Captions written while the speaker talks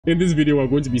In this video, we're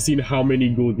going to be seeing how many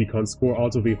goals we can score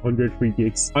out of 100 free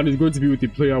kicks, and it's going to be with a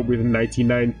player with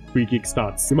 99 free kick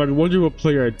stats. You might be wondering what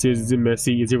player it is. Is it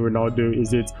Messi? Is it Ronaldo?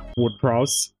 Is it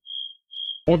Ward-Prowse?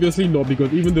 Obviously not,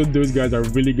 because even though those guys are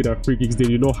really good at free kicks, they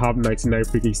do not have 99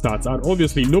 free kick stats, and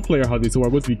obviously no player has it. So we're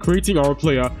going to be creating our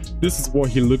player. This is what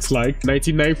he looks like.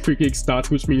 99 free kick stats,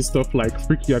 which means stuff like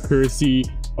free kick accuracy,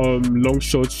 long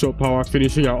shot, shot power,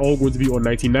 finishing are all going to be on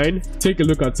 99. Take a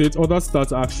look at it. Other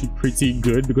stats are actually pretty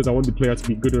good because I want the player to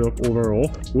be good enough overall.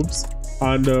 Whoops.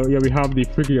 And yeah, we have the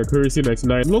free kick accuracy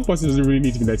 99. Long passing doesn't really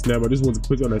need to be 99, but I just want to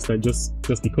put it on 99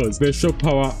 just because. The shot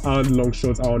power and long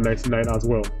shots are on 99 as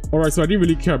well. Alright, so I didn't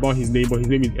really care about his name, but his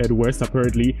name is Ed West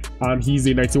apparently, and he's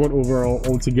a 91 overall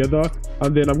altogether.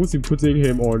 And then I'm going to be putting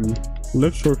him on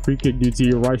left short free kick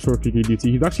duty, right short free kick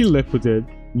duty. He's actually left footed,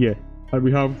 yeah. And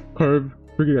we have curve,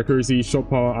 free kick accuracy, shot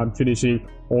power, and finishing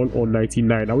all on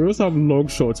 99. And we also have long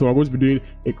shots, so I'm going to be doing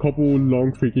a couple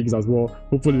long free kicks as well.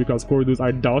 Hopefully we can score those.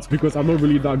 I doubt, because I'm not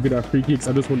really that good at free kicks.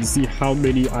 I just want to see how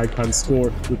many I can score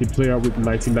with a player with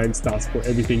 99 stats for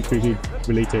everything free kick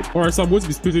related. Alright, so I'm going to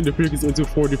be splitting the free kicks into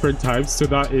 4 different types, so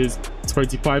that is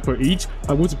 25 per each.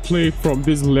 I'm going to play from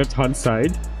this left hand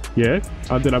side, yeah,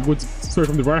 and then I'm going to start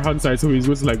from the right hand side, so he's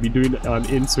going to like be doing an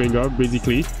in swinger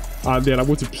basically. And then I'm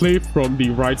going to play from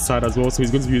the right side as well, so he's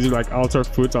going to be using like outer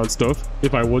foot and stuff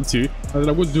if I want to. And then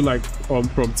I'm going to do like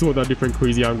from 2 other different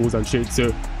crazy angles and shit.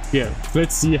 So yeah,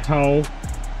 let's see how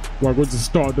we're going to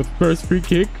start the first free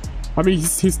kick. I mean,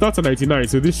 he starts at 99,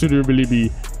 so this shouldn't really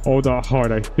be all that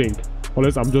hard, I think,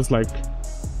 unless I'm just like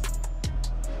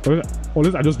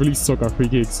unless I just really suck at free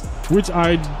kicks, which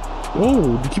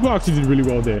oh, the keeper actually did really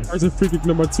well there. There's a free kick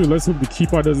number 2. Let's hope the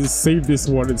keeper doesn't save this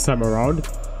one this time around.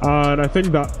 And I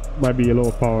think that might be a lot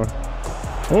of power.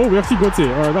 Oh, we actually got it.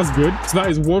 Alright, that's good. So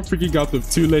that is 1 free kick out of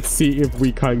 2. Let's see if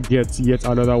we can get yet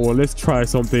another one. Let's try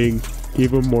something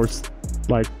even more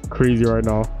like crazy right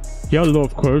now. He has a lot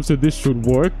of curves, so this should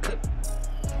work.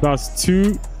 That's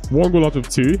 1 goal out of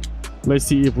 2. Let's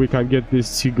see if we can get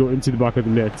this to go into the back of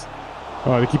the net.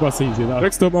 The keeper saves it.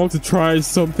 Next up, I want to try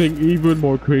something even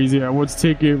more crazy. I want to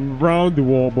take it round the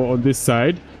wall, but on this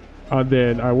side. And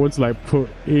then I want to like put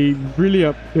a really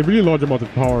large amount of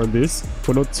power on this,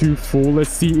 but not too full. Let's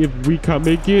see if we can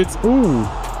make it.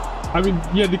 Oh, I mean,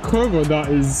 yeah, the curve on that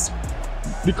is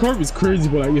crazy,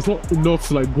 but like it's not enough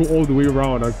to like go all the way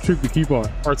around and trick the keeper.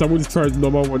 Alright, so I'm going to try the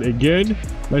number 1 again.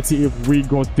 Let's see if we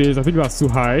got this. I think that's too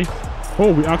high.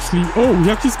 Oh, we actually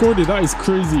scored it. That is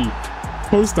crazy.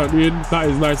 Post and in. That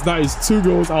is nice. That is 2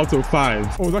 goals out of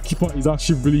 5. Oh, that keeper is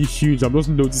actually really huge. I'm just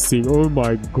noticing. Oh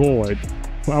my god.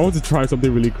 But I want to try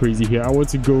something really crazy here. I want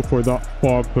to go for that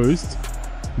far post,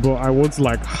 but I want to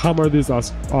like hammer this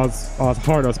as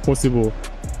hard as possible.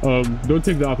 Don't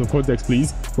take that out of context,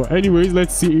 please. But anyways,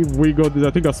 let's see if we got this.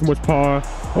 I think that's so much power.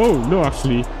 Oh no,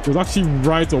 actually it was actually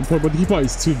right on point, but the keeper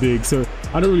is too big, so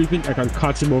I don't really think I can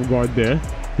catch him off guard there,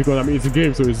 because I mean it's a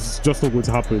game, so it's just not going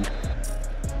to happen.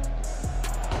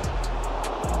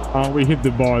 And we hit the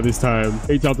bar this time.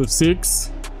 8 out of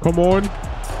 6. Come on.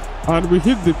 And we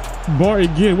hit the bar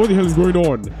again. What the hell is going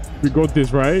on? We got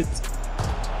this, right?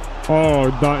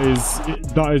 Oh, that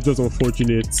is just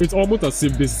unfortunate. It's almost as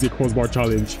if this is a crossbar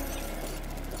challenge.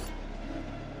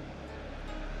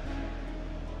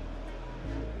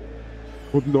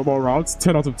 With normal routes,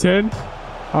 10 out of 10.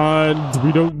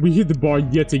 And we hit the bar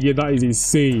yet again. That is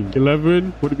insane.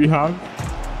 11. What do we have?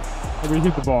 And we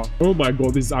hit the bar. Oh my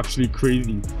god, this is actually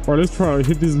crazy. Alright, let's try and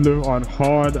hit this low and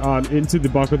hard and into the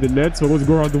back of the net. So we're going to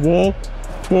go around the wall.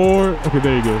 4. Okay,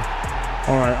 there you go.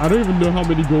 Alright, I don't even know how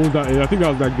many goals that is. I think that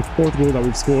was like the 4th goal that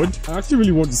we've scored. I actually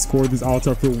really want to score this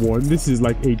outer foot one. This is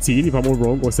like 18 if I'm not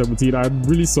wrong, or 17. I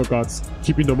really suck at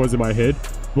keeping numbers in my head.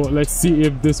 But let's see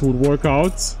if this would work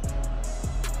out.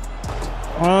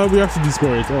 We actually did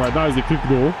score it. Alright, that is the 5th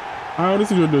goal. I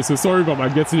honestly don't know, so sorry if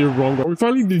I'm getting it wrong, but we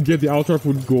finally did get the outer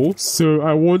foot goal. So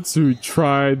I want to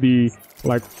try the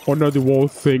like under the wall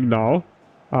thing now.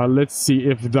 Let's see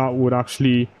if that would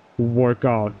actually work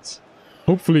out.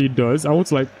 Hopefully it does. I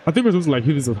think we're supposed to like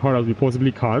hit this as hard as we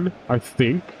possibly can. I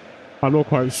think. I'm not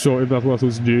quite sure if that's what I'm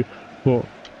supposed to do, but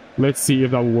let's see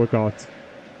if that will work out.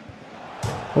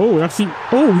 Oh,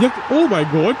 oh my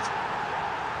god.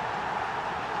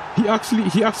 He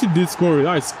actually did score it.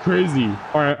 That is crazy.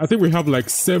 Alright, I think we have like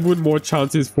 7 more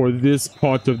chances for this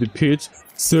part of the pitch.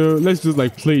 So let's just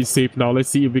like play safe now. Let's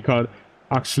see if we can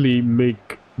actually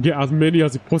get as many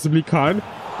as we possibly can.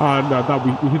 And that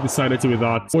we hit the sanity with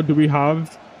that. What do we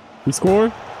have? We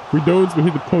score? We don't. We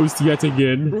hit the post yet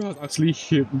again. Bro has actually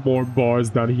hit more bars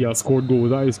than he has scored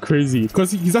goals. That is crazy.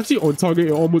 Because he's actually on target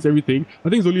in almost everything. I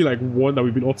think it's only like one that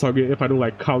we've been off target if I don't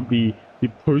like count the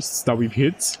posts that we've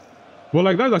hit. But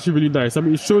like that's actually really nice. I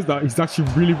mean, it shows that he's actually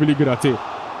really good at it.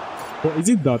 But is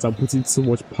it that I'm putting so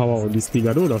much power on this thing?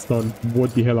 I don't understand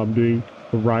what the hell I'm doing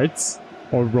right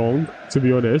or wrong, to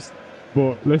be honest.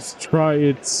 But let's try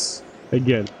it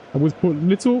again. I'm going to put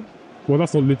little. Well,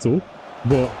 that's not little,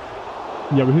 but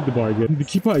yeah, we hit the bar again. The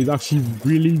keeper is actually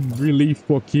really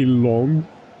fucking long.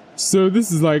 So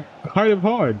this is like kind of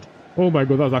hard. Oh my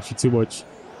god, that was actually too much.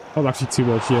 That was actually too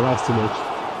much. Yeah, that was too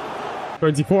much.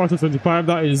 24 out of 25.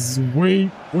 That is way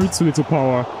too little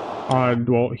power. And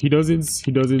well, he doesn't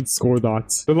score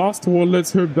that. The last one,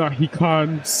 let's hope that he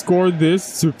can score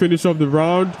this to finish off the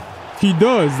round. He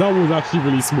does. That was actually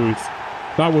really smooth.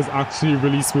 That was actually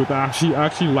really smooth. I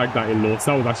actually like that a lot.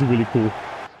 That was actually really cool.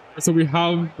 So we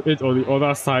have it on the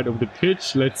other side of the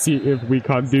pitch. Let's see if we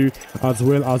can do as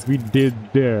well as we did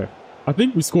there. I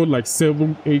think we scored like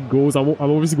 7-8 goals. I'm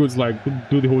obviously going to like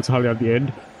do the whole tally at the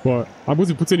end, but I'm going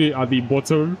to put it at the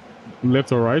bottom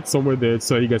left or right somewhere there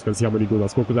so you guys can see how many goals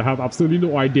I've scored, because I have absolutely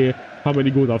no idea how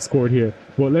many goals I've scored here.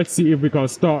 But let's see if we can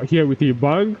start here with a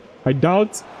bang. I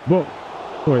doubt, but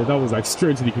oh yeah, that was like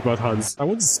straight into the keeper's hands. I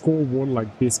want to score one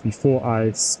like this before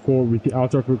I score with the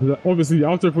outer foot, because obviously the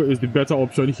outer foot is the better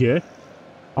option here,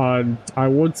 and I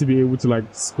want to be able to like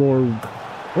score.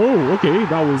 Oh, okay,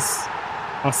 that was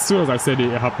as soon as I said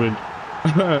it happened.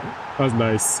 That's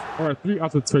nice. All right, 3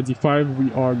 out of 25.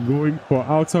 We are going for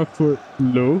outer foot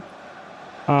low,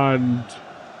 and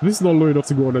this is not low enough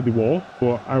to go under the wall,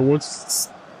 but I want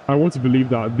to believe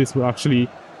that this will actually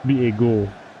be a goal.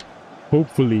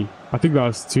 Hopefully. I think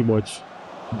that's too much.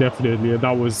 Definitely. And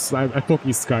that was I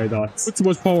fucking sky that. Put too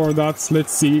much power on that.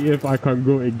 Let's see if I can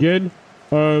go again.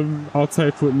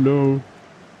 Outside foot low.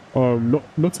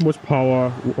 Not too much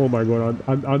power. Oh my god.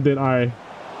 And then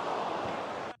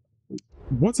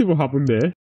what even happened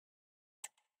there?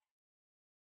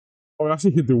 Oh, I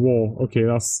actually hit the wall. Okay,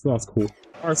 that's cool.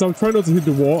 Alright, so I'm trying not to hit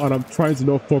the wall and I'm trying to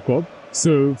not fuck up.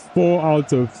 So 4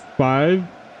 out of 5.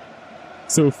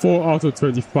 So 4 out of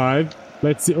 25.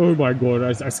 Let's see. Oh my god,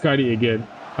 I skied it again.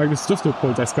 Like, it's just no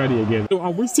point. I skied it again. So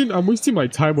I'm wasting my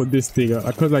time on this thing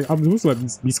because like I'm supposed to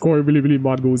like be scoring really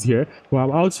mad goals here, but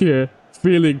I'm out here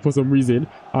failing for some reason,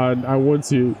 and I want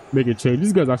to make a change.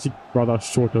 This guy's actually rather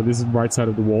short on this right side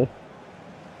of the wall,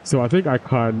 so I think I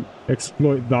can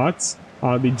exploit that.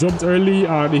 And he jumped early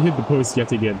and he hit the post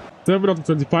yet again. 7 out of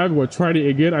 25. We're trying it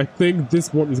again. I think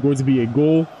this one is going to be a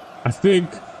goal. I think.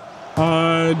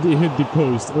 And he hit the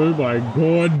post. Oh my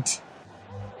god.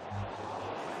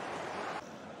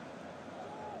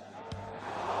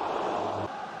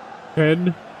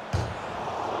 $10,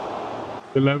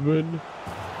 $11.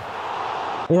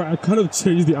 Or I kind of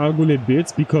changed the angle a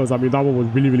bit because I mean that one was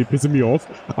really pissing me off.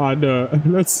 And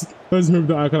let's hope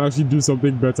that I can actually do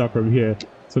something better from here.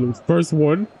 So the first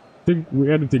one, I think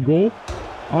we end with a goal,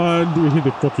 and we hit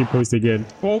the fucking post again.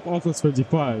 12 out of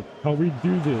 25. Can we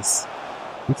do this?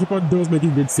 The keeper does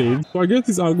making good saves. So I guess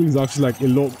this angle is actually like a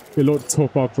lot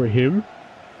tougher for him,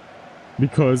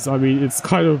 because I mean it's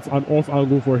kind of an off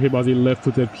angle for him as a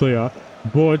left-footed player.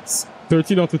 But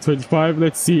 13 out of 25.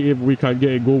 Let's see if we can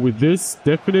get a goal with this.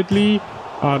 Definitely.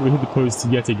 And we hit the post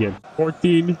yet again.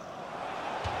 14.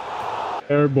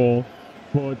 Air ball.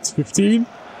 But 15.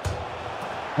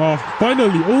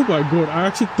 Finally. Oh my god. I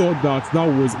actually thought that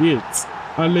was it.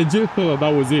 I legit thought that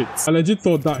was it. I legit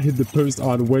thought that hit the post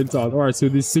and went out. Alright, so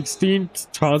the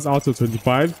 16th chance out of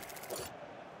 25.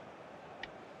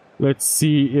 Let's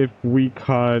see if we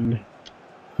can.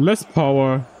 Less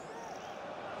power.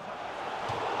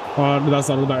 And that's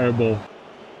another air ball.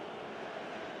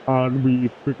 And we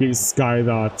freaking sky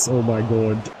that. Oh my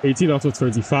god. 18 out of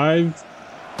 25.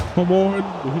 Come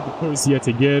on. We hit the post yet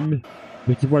again.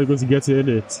 The keeper is going to get in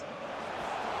it.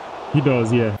 He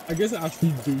does, yeah. I guess I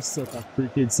actually do suck at free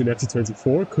kicks in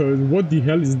FC24, because what the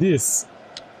hell is this?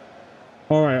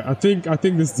 Alright, I think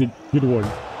this is a good one.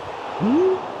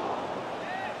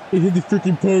 It hit the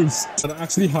freaking post. And I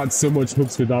actually had so much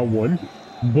hopes with that one.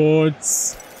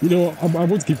 But you know, I'm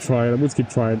going to keep trying.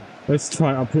 Let's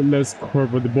try and put less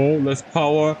curve on the ball, less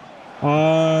power.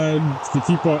 And the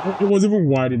keeper, it was even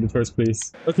wide in the first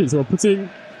place. Okay, so we're putting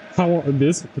power on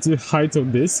this, putting height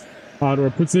on this, and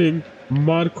we're putting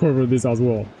mad curve on this as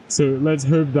well. So let's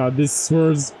hope that this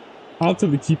swerves out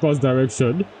of the keeper's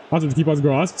direction, out of the keeper's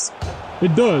grasps.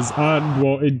 It does, and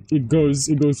well, it goes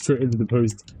straight into the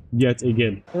post yet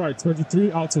again. All right,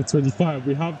 23 out of 25.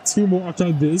 We have 2 more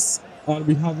after this. And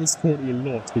we haven't scored a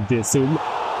lot with this. So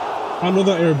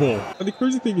Another air ball. And the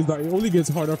crazy thing is that it only gets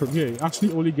harder from here. It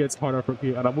actually only gets harder from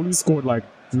here. And I've only scored like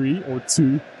 3 or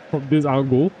 2 from this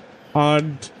angle.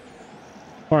 And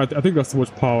alright, I think that's too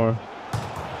much power.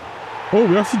 Oh,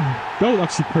 that was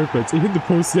actually perfect. It hit the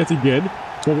post yet again,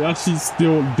 but we actually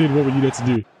still did what we needed to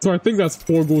do. So I think that's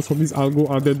 4 goals from this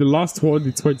angle. And then the last one,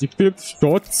 the 25th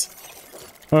shot.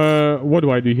 What do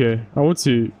I do here? I want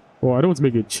to... Oh, I don't want to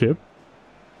make a chip.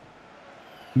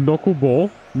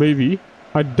 Knuckleball, maybe.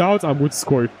 I doubt I'm going to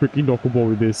score a freaking knuckleball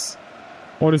with this.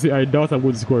 Honestly, I doubt I'm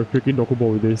going to score a freaking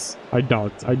knuckleball with this. I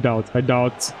doubt.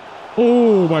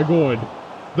 Oh my god.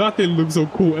 That thing looks so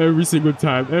cool every single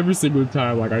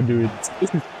time like I do it.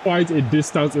 This is quite a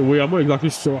distance away. I'm not exactly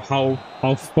sure how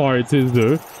far it is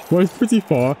though. But it's pretty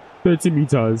far. 30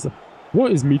 meters.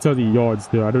 What is meters in yards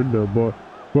though? I don't know. But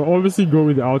we're obviously going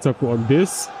with the outer foot on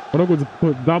this. We're not going to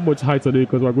put that much height on it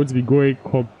because we're going to be going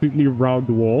completely around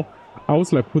the wall. I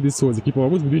also like put this towards the keeper. I'm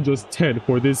going to be doing just 10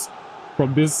 for this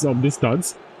from this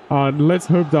distance. And let's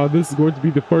hope that this is going to be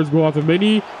the first goal out of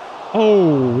many.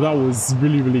 Oh, that was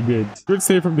really, really good. Good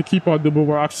save from the keeper, but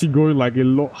we're actually going like a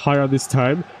lot higher this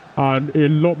time and a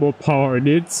lot more power in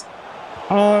it.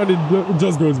 And it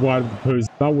just goes wide of the post.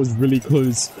 That was really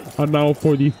close. And now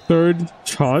for the third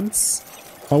chance,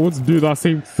 I want to do that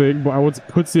same thing, but I want to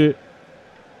put it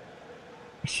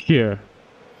here.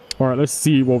 Alright, let's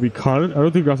see what we can. I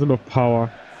don't think that's enough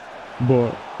power.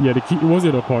 But yeah, it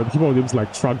wasn't enough power. The keeper was able to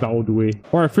like track that all the way.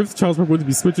 Alright, 5th chance, we're going to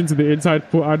be switching to the inside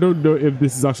foot. I don't know if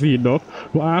this is actually enough,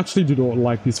 but I actually do not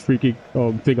like this free kick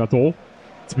thing at all.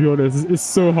 To be honest, it's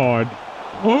so hard.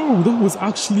 Oh, that was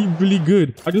actually really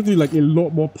good. I just need like a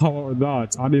lot more power on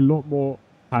that and a lot more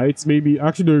height. Maybe I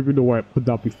actually don't even know where I put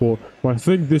that before, but I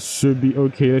think this should be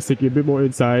okay. Let's take it a bit more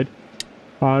inside.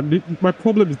 And my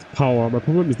problem is the power. I'm not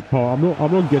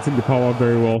getting the power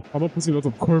very well. I'm not putting a lot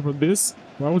of curve on this.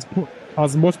 I want to put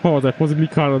as much power as I possibly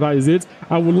can, and that is it.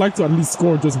 I would like to at least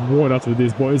score just 1 out of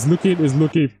this, but it's looking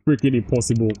freaking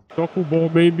impossible.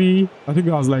 Knuckleball maybe. I think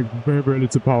I was like very, very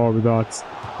little power with that.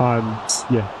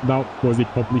 And yeah, that was a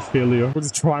complete failure. I'm going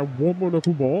to try one more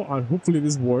knuckleball, and hopefully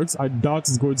this works. I doubt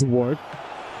it's going to work.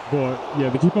 But yeah,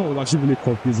 the keeper was actually really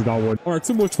confused with that one. Alright,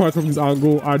 2 more tries from this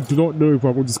angle. I do not know if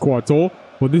I'm going to score at all.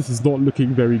 But this is not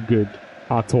looking very good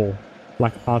at all.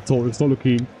 Like at all. It's not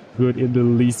looking good in the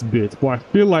least bit. But I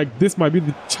feel like this might be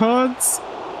the chance.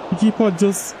 The keeper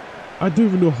just... I don't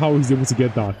even know how he's able to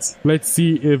get that. Let's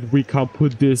see if we can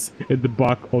put this in the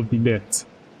back of the net.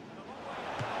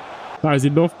 That is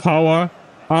enough power.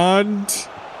 And...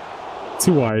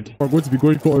 too wide. We're going to be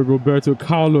going for a Roberto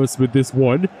Carlos with this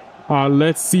one.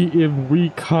 Let's see if we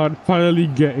can finally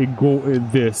get a goal in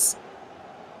this.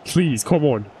 Please, come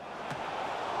on.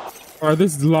 Alright,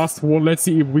 this is the last one. Let's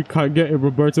see if we can get a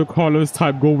Roberto Carlos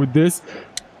type goal with this.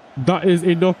 That is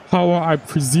enough power, I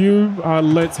presume.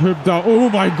 And let's hope that... Oh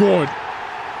my god!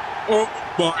 Oh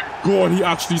my god, he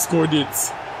actually scored it.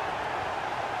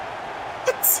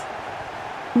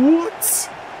 What?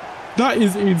 That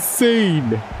is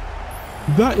insane.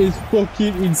 That is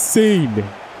fucking insane.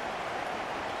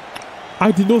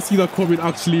 I did not see that coming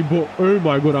actually, but oh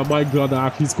my god, am I glad I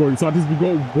actually scored it. So at least we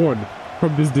got 1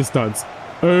 from this distance.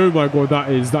 Oh my god, that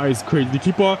is crazy. The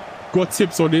keeper got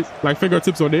tips on it, like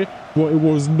fingertips on it, but it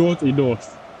was not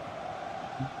enough.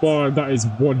 Man, that is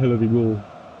one hell of a goal.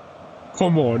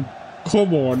 Come on.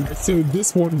 Come on. So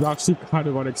this one is actually kind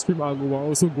of an extreme angle. We're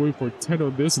also going for 10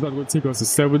 on this, so that's going to take us to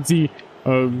 70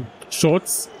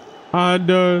 shots. And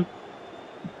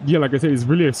yeah, like I said, it's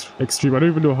really extreme. I don't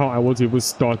even know how I want to even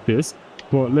start this.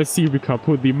 But let's see if we can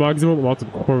put the maximum amount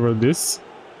of curve on this.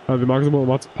 And the maximum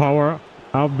amount of power.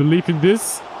 I have belief in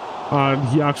this, and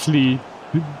he actually,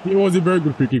 it was a very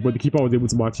good free kick, but the keeper was able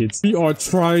to match it. We are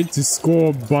trying to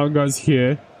score bangers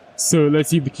here, so let's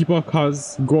see if the keeper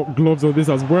has got gloves on this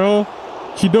as well.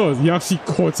 He does. He actually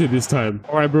caught it this time.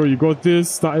 All right, bro, you got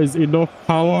this. That is enough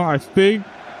power, I think.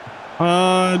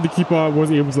 And the keeper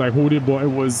wasn't able to like hold it, but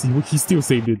he still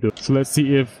saved it though. So let's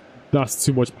see if that's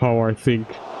too much power. I think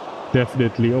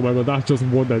definitely. Oh my god, that's just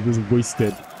one that is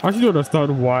wasted. I actually don't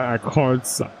understand why I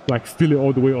can't like fill it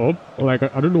all the way up. Like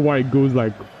I don't know why it goes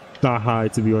like that high,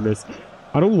 to be honest.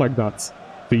 I don't like that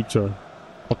feature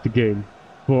of the game.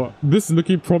 But this is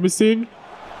looking promising.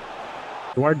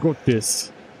 Do I got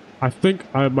this? I think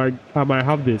I might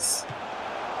have this.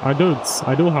 I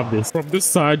don't have this. From this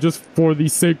side, just for the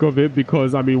sake of it,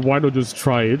 because I mean, why not just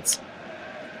try it?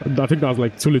 I think that was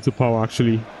like too little power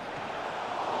actually.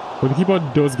 But the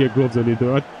keeper does get gloves on it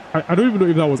though. I don't even know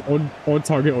if that was on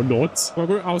target or not. We're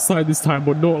going outside this time,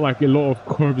 but not like a lot of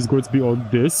curve is going to be on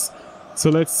this. So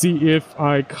let's see if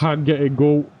I can get a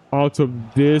goal out of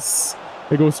this.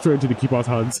 It goes straight into the keeper's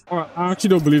hands. Alright, I actually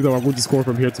don't believe that I'm going to score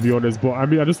from here, to be honest. But I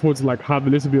mean, I just want to like have a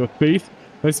little bit of faith.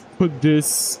 Let's put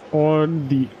this on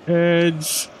the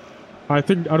edge. I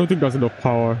don't think that's enough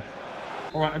power.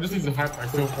 Alright, I just need to hype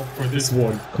myself up for this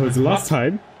one. Because last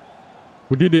time,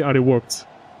 we did it and it worked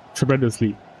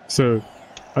tremendously. So,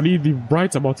 I need the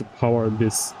right amount of power on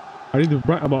this. I need the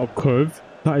right amount of curve.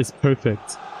 That is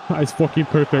perfect. That is fucking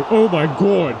perfect. Oh my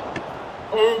god.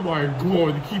 Oh my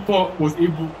god. The keeper was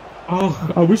able...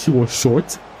 Oh, I wish he was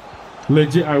short.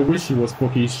 Legit, I wish he was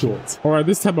fucking short. Alright,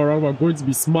 this time around, we're going to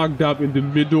be smack dab in the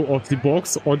middle of the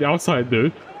box. On the outside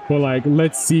though. But like,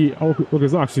 let's see. Oh, okay,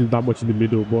 it's not actually that much in the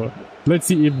middle. But let's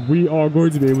see if we are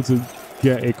going to be able to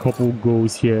get a couple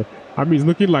goals here. I mean, it's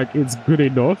looking like it's good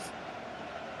enough.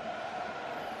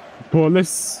 But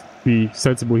let's be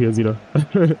sensible here, Zena.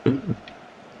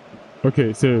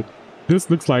 Okay, so this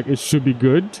looks like it should be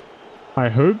good. I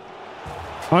hope.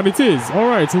 And it is.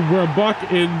 Alright, so we're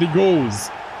back in the goals.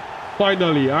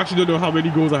 Finally. I actually don't know how many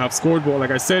goals I have scored, but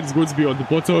like I said, it's going to be on the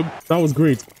bottom. That was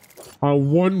great.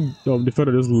 One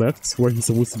defender just left where he's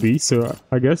supposed to be, so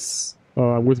I guess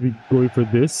I'm going to be going for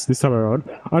this time around.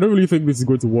 I don't really think this is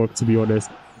going to work, to be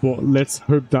honest, but let's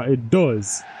hope that it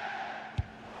does.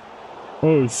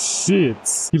 Oh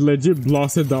shit, he legit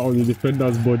blasted that on the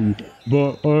defender's body.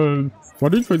 But we're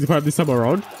doing 25 this time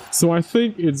around, so I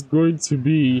think it's going to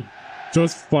be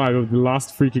just 5 of the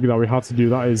last free kick that we have to do.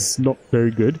 That is not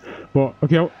very good, but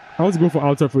okay, I want to go for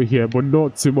outer for here, but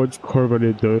not too much curve on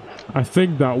it though. I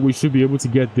think that we should be able to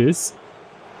get this.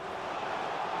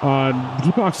 And the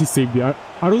keeper actually saved it.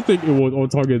 I don't think it was on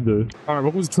target though. Alright,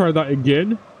 we're going to try that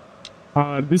again.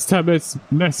 And this time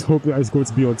let's hope that it's going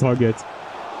to be on target.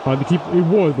 And the keeper, it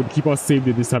was, but the keeper saved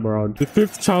it this time around. The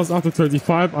 5th chance after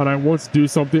 35, and I want to do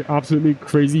something absolutely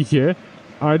crazy here.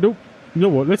 You know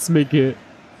what, let's make it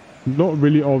not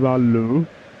really all that low,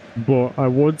 but I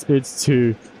want it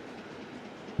to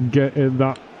get in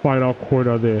that final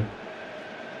corner there.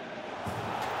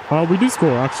 We did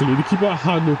score actually. The keeper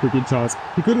had no freaking chance.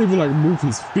 He couldn't even like move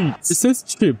his feet. It says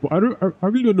chip, but I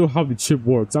really don't know how the chip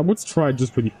works. I'm going to try it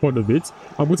just for the fun of it.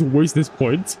 I'm going to waste this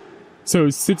point.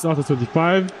 So 6 out of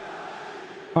 25.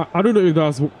 I don't know if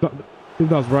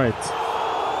that's right.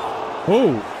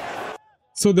 Oh,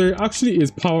 so there actually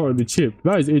is power on the chip.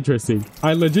 That is interesting.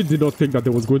 I legit did not think that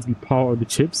there was going to be power on the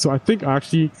chip, so I think I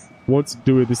actually want to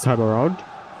do it this time around.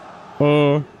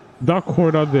 That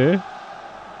corner there,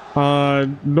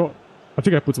 and not. I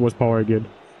think I put too much power again.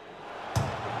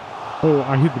 Oh,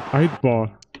 I hit the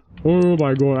bar. Oh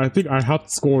my god! I think I have to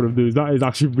score one of those. That is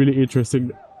actually really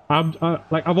interesting.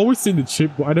 Like I've always seen the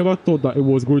chip, but I never thought that it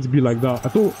was going to be like that. I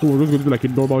thought it was going to be like a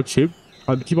normal chip,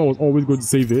 and the keeper was always going to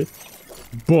save it.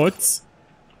 But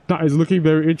that is looking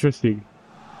very interesting.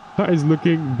 That is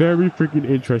looking very freaking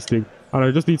interesting, and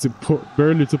I just need to put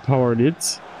very little power in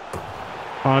it.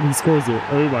 And he scores it.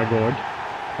 Oh my god.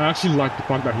 I actually like the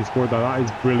fact that he scored that. That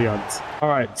is brilliant.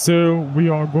 Alright, so we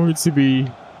are going to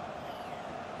be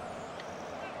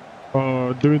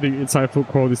doing the inside foot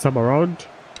crawl this time around.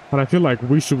 And I feel like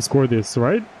we should score this,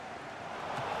 right?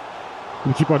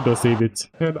 The keeper does save it.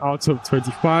 10 out of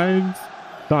 25.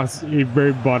 That's a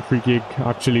very bad free kick,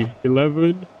 actually.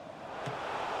 11.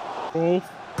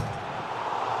 12.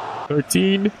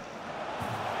 13.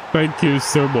 Thank you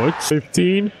so much.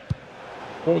 15.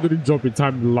 Oh, they didn't jump in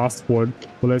time in the last one,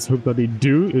 but let's hope that they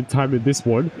do in time in this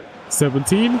one.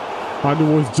 17, and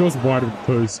it was just wide of the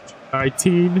post.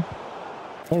 19.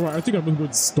 Alright, I think I'm going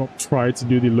to stop trying to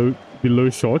do the low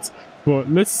shot, but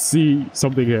let's see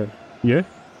something here. Yeah,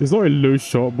 it's not a low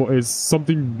shot, but it's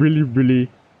something really,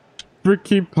 really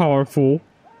freaking powerful.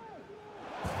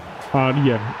 And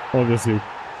yeah, obviously.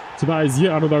 So that is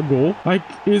yet another goal. Like,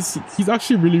 he's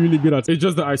actually really, really good at it. It's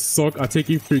just that I suck at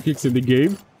taking free kicks in the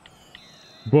game.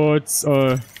 But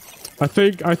I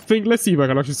think let's see if I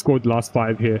can actually score the last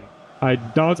 5 here. I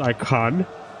doubt I can,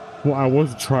 but I want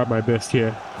to try my best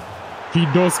here. He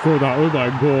does score that. Oh my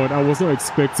god, I was not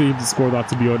expecting him to score that,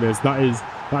 to be honest. That is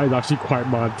actually quite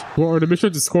mad. We're on a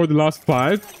mission to score the last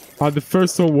 5, and the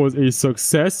first one was a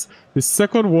success. The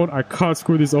second one, I can't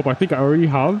screw this up. I think I already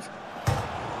have.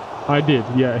 I did,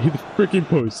 yeah, hit the freaking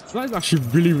post. That is actually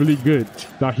really, really good.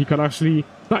 That he can actually,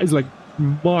 that is like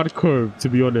mad curve, to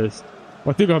be honest.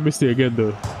 I think I missed it again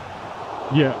though.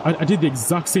 Yeah, I did the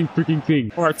exact same freaking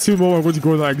thing. Alright, 2 more. I'm going to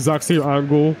go to that exact same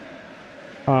angle.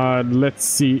 And let's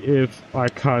see if I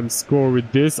can score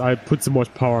with this. I put too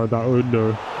much power on that. Oh no.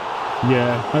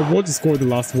 Yeah, I want to score the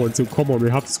last one, so come on,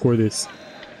 we have to score this.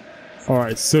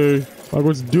 Alright, so I'm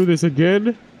going to do this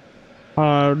again.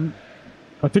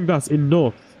 I think that's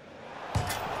enough.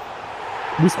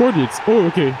 We scored it. Oh,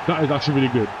 okay. That is actually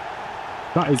really good.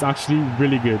 That is actually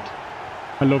really good.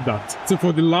 I love that. So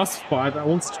for the last 5, I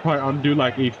want to try and do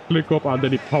like a flick up and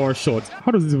then a power shot.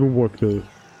 How does this even work though?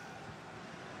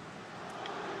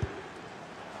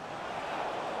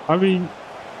 I mean,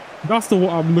 that's not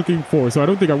what I'm looking for, so I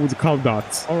don't think I want to count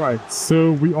that. All right,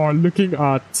 so we are looking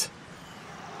at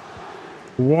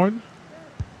 1.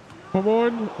 Come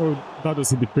on. Oh, that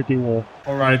doesn't hit the freaking wall.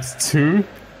 All right, 2.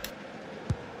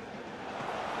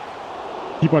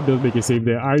 Keeper does make a save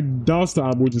there. I doubt that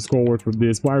I'm going to score one from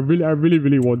this, but I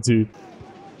really want to.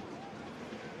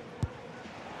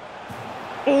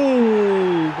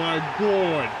 Oh my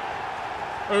god.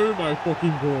 Oh my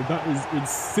fucking god. That is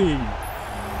insane.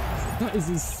 That is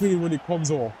insane when it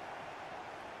comes off.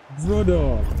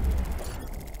 Brother.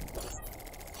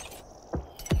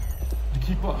 The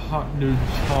keeper had no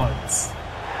chance.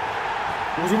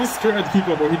 He was almost straight at the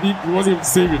keeper, but he wasn't able to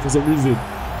save it for some reason.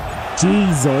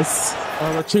 Jesus.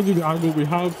 We're changing the angle. We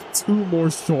have 2 more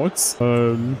shots.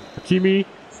 Kimi,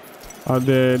 and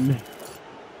then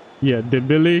yeah,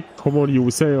 Dembele. Come on, you will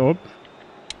set it up.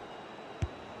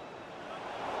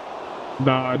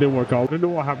 Nah, it didn't work out. I don't know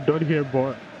what I've done here,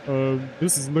 but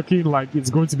this is looking like it's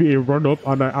going to be a run-up,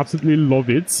 and I absolutely love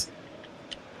it.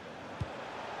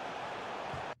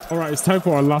 All right, it's time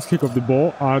for our last kick of the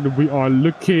ball, and we are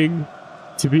looking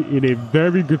to be in a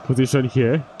very good position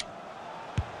here.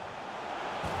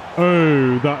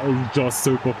 Oh, that is just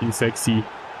so fucking sexy.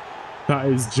 That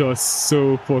is just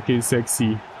so fucking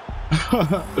sexy.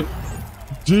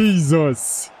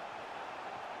 Jesus.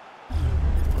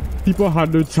 People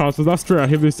had no chance, so that's straight at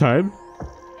him this time.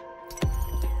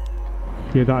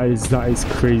 Yeah, that is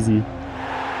crazy.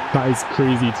 That is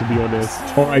crazy, to be honest.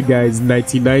 Alright guys,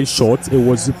 99 shots. It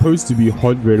was supposed to be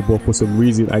 100, but for some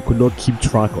reason I could not keep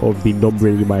track of the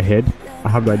numbering in my head. I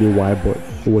have no idea why, but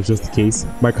it was just the case.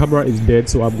 My camera is dead,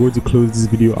 so I'm going to close this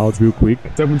video out real quick.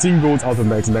 17 goals out of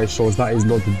 99 shots. That is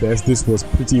not the best. This was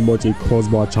pretty much a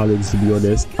crossbar challenge, to be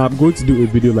honest. I'm going to do a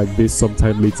video like this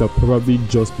sometime later, probably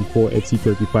just before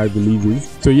FC25 releases.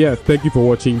 So yeah, thank you for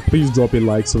watching. Please drop a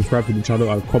like, subscribe to the channel,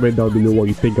 and comment down below what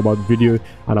you think about the video,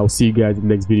 and I'll see you guys in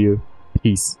the next video.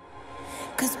 Peace.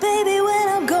 'Cause baby, when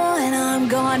I'm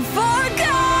gone for good.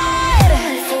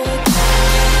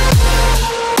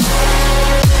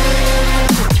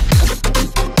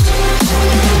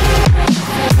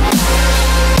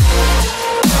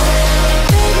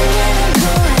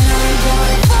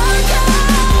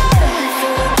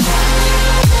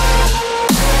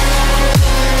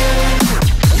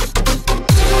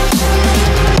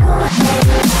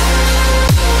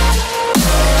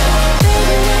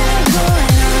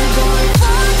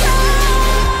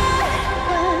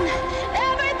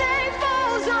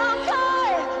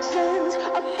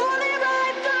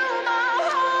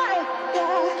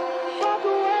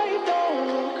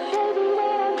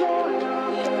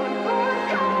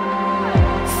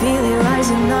 Feel it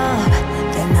rising up,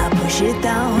 then I push it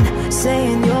down,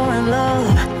 saying